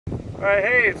Alright,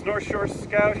 hey, it's North Shore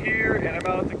Scout here, and I'm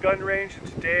out at the gun range, and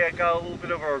today I got a little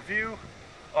bit of a review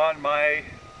on my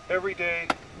everyday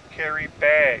carry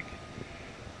bag.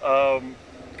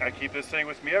 I keep this thing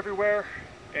with me everywhere,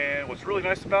 and what's really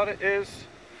nice about it is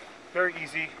very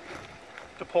easy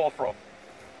to pull from.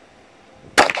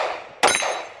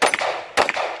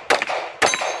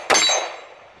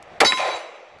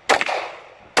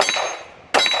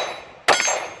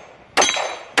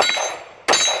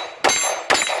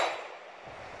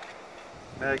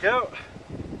 There you go.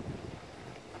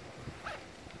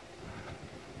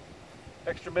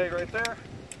 Extra bag right there.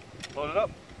 Load it up,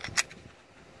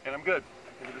 and I'm good.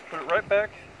 I can just put it right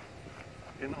back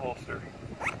in the holster,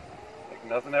 like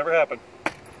nothing ever happened.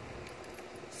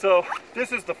 So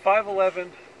this is the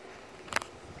 511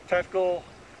 tactical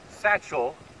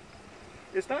satchel.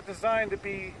 It's not designed to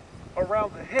be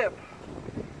around the hip.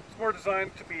 It's more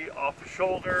designed to be off the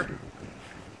shoulder,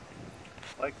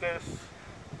 like this,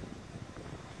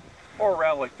 or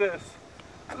around like this.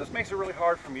 So this makes it really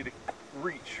hard for me to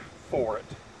reach for it.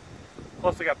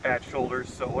 Plus I got bad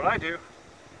shoulders, so what I do,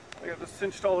 I got this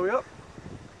cinched all the way up.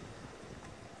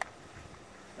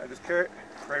 I just carry it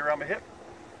right around my hip.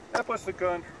 That puts the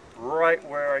gun right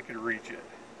where I can reach it.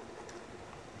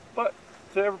 But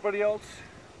to everybody else,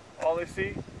 all they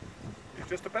see is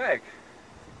just a bag.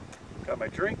 Got my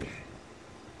drink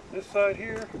this side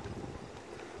here.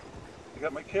 I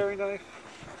got my carry knife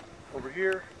over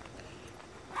here.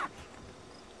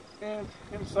 And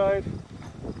inside,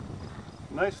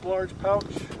 nice large pouch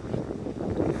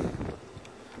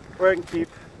where I can keep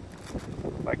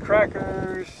my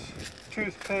crackers,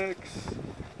 toothpicks,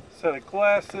 set of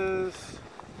glasses,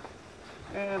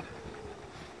 and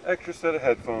extra set of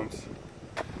headphones.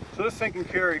 So this thing can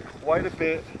carry quite a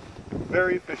bit,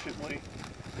 very efficiently,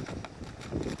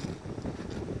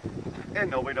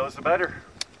 and nobody knows the better.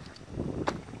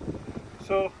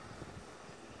 So,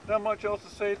 not much else to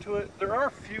say to it. There are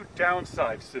a few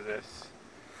downsides to this.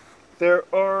 There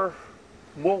are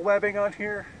wool webbing on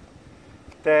here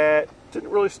that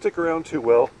didn't really stick around too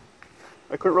well.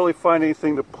 I couldn't really find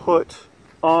anything to put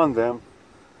on them.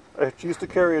 I used to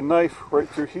carry a knife right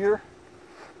through here,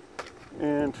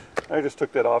 and I just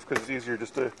took that off because it's easier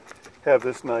just to have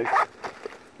this knife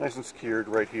nice and secured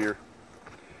right here.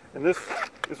 And this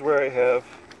is where I have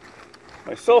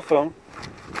my cell phone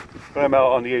when I'm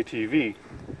out on the ATV.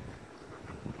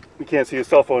 You can't see a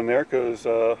cell phone there because,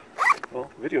 well,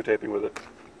 videotaping with it.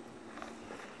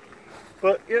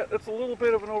 But yeah, that's a little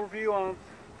bit of an overview on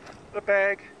the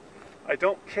bag. I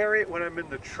don't carry it when I'm in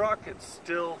the truck. It's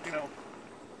still, you know,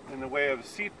 in the way of a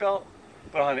seat belt.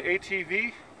 But on an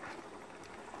ATV,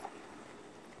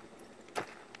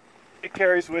 it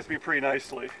carries with me pretty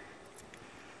nicely.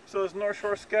 So as North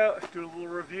Shore Scout, doing a little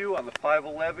review on the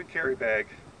 511 carry bag.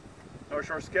 North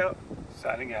Shore Scout,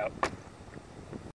 signing out.